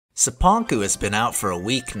Cipanku has been out for a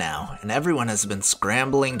week now, and everyone has been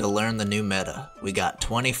scrambling to learn the new meta. We got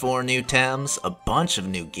 24 new Tems, a bunch of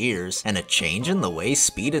new gears, and a change in the way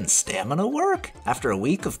speed and stamina work? After a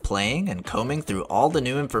week of playing and combing through all the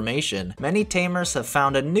new information, many tamers have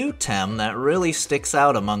found a new Tem that really sticks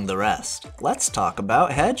out among the rest. Let's talk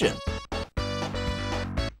about Hedgine.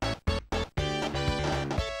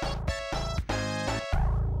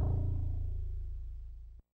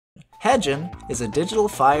 Hedgine is a digital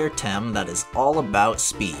fire Tem that is all about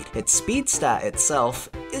speed. Its speed stat itself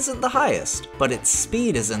isn't the highest, but its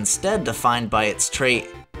speed is instead defined by its trait,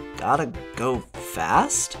 gotta go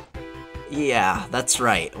fast? Yeah, that's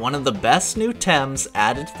right. One of the best new Tems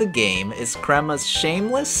added to the game is Crema's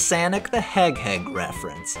shameless Sonic the Hedgehog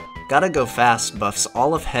reference. Gotta go fast buffs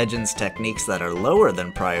all of Hedgine's techniques that are lower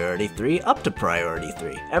than priority 3 up to priority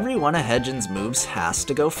 3. Every one of Hedgine's moves has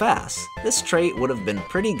to go fast. This trait would have been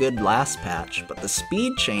pretty good last patch, but the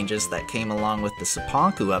speed changes that came along with the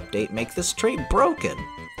Cipanku update make this trait broken.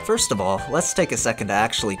 First of all, let's take a second to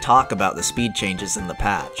actually talk about the speed changes in the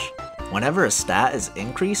patch. Whenever a stat is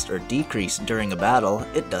increased or decreased during a battle,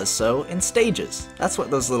 it does so in stages. That's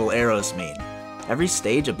what those little arrows mean. Every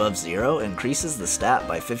stage above 0 increases the stat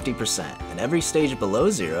by 50%, and every stage below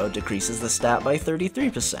 0 decreases the stat by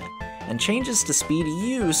 33%, and changes to speed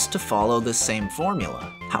used to follow this same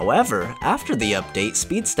formula. However, after the update,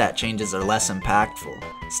 speed stat changes are less impactful.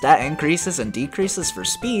 Stat increases and decreases for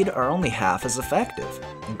speed are only half as effective,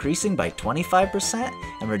 increasing by 25%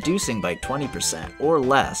 and reducing by 20% or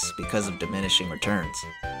less because of diminishing returns.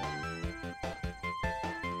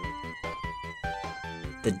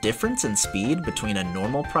 The difference in speed between a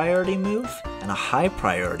normal priority move and a high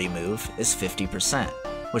priority move is 50%,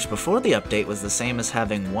 which before the update was the same as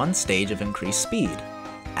having one stage of increased speed.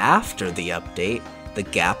 After the update, the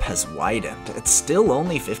gap has widened. It's still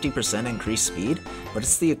only 50% increased speed, but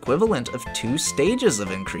it's the equivalent of 2 stages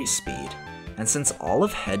of increased speed. And since all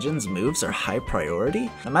of Hedgine's moves are high priority,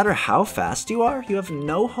 no matter how fast you are, you have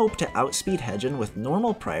no hope to outspeed Hedgine with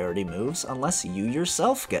normal priority moves unless you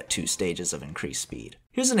yourself get 2 stages of increased speed.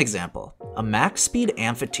 Here's an example. A max speed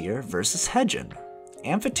Amphitheater versus Hedgine.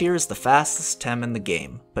 Amphitheater is the fastest Tem in the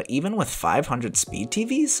game, but even with 500 speed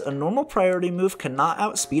TVs, a normal priority move cannot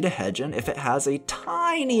outspeed a Hedgine if it has a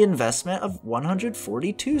tiny investment of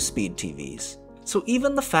 142 speed TVs. So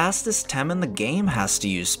even the fastest Tem in the game has to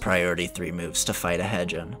use priority 3 moves to fight a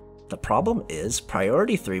Hedgine. The problem is,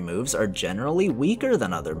 priority 3 moves are generally weaker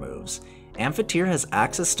than other moves. Amphitheater has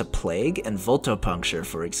access to Plague and Voltopuncture,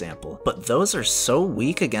 for example, but those are so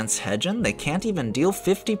weak against Hedgine they can't even deal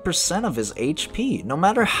 50% of his HP, no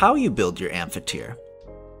matter how you build your Amphitheater.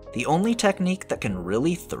 The only technique that can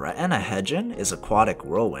really threaten a Hedgine is Aquatic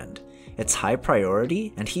Whirlwind. It's high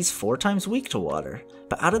priority, and he's 4 times weak to water.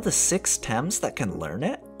 But out of the 6 Tems that can learn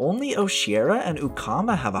it, only Oceara and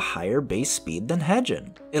Ukama have a higher base speed than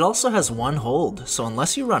Hedgine. It also has 1 hold, so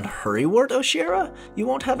unless you run Hurrywart Oceara, you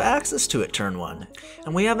won't have access to it turn 1.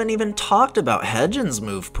 And we haven't even talked about Hedgine's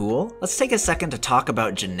move pool. Let's take a second to talk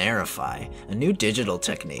about Generify, a new digital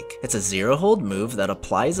technique. It's a 0 hold move that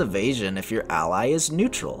applies evasion if your ally is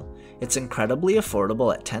neutral. It's incredibly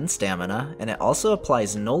affordable at 10 stamina, and it also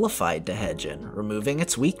applies Nullified to Hedgine, removing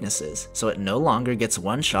its weaknesses, so it no longer gets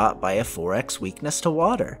one-shot by a 4x weakness to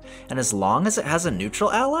water. And as long as it has a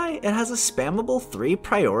neutral ally, it has a spammable 3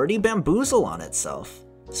 priority Bamboozle on itself.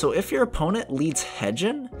 So if your opponent leads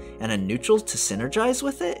Hedgine and a neutral to synergize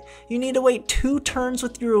with it, you need to wait 2 turns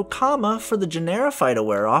with your Ukama for the Generify to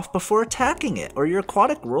wear off before attacking it, or your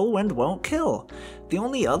Aquatic Whirlwind won't kill. The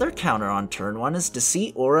only other counter on turn 1 is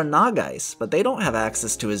Deceit or a Nagice, but they don't have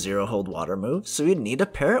access to a 0 hold water move, so you'd need to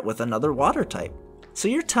pair it with another water type. So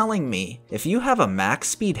you're telling me, if you have a max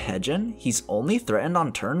speed Hedgine, he's only threatened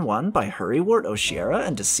on turn 1 by Hurrywart Oceara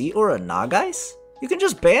and Deceit or a Nagice? You can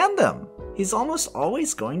just ban them! He's almost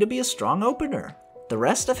always going to be a strong opener. The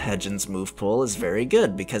rest of Hedgine's move pool is very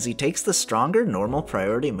good because he takes the stronger normal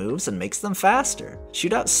priority moves and makes them faster.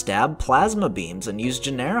 Shoot out stab plasma beams and use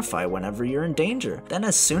Generify whenever you're in danger. Then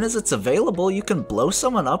as soon as it's available, you can blow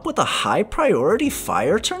someone up with a high priority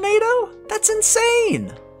fire tornado? That's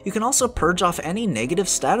insane! You can also purge off any negative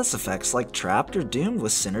status effects like Trapped or Doomed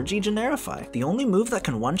with Synergy Generify. The only move that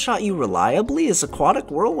can one-shot you reliably is Aquatic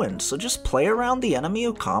Whirlwind, so just play around the enemy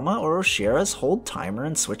Ukama or Oceara's hold timer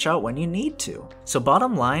and switch out when you need to. So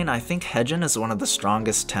bottom line, I think Hedgine is one of the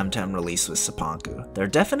strongest Temtem released with Cipanku. There are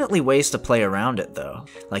definitely ways to play around it though.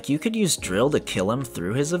 Like you could use Drill to kill him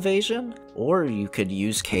through his evasion, or you could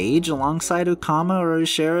use Cage alongside Ukama or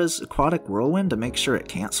Oceara's Aquatic Whirlwind to make sure it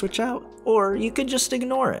can't switch out. Or you could just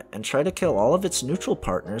ignore it and try to kill all of its neutral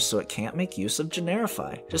partners so it can't make use of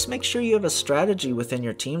generify. Just make sure you have a strategy within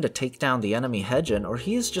your team to take down the enemy Hedgine, or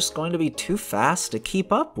he is just going to be too fast to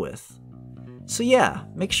keep up with. So yeah,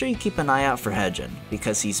 make sure you keep an eye out for Hedgine,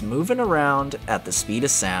 because he's moving around at the speed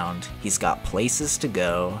of sound, he's got places to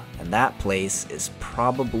go, and that place is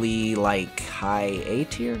probably like high A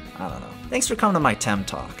tier? I don't know. Thanks for coming to my Tem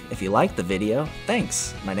Talk. If you liked the video,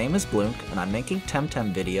 thanks! My name is Blunk, and I'm making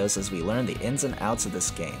Temtem videos as we learn the ins and outs of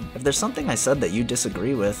this game. If there's something I said that you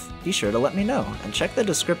disagree with, be sure to let me know, and check the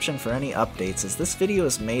description for any updates as this video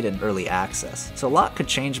is made in early access, so a lot could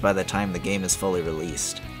change by the time the game is fully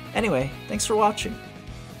released. Anyway, thanks for watching.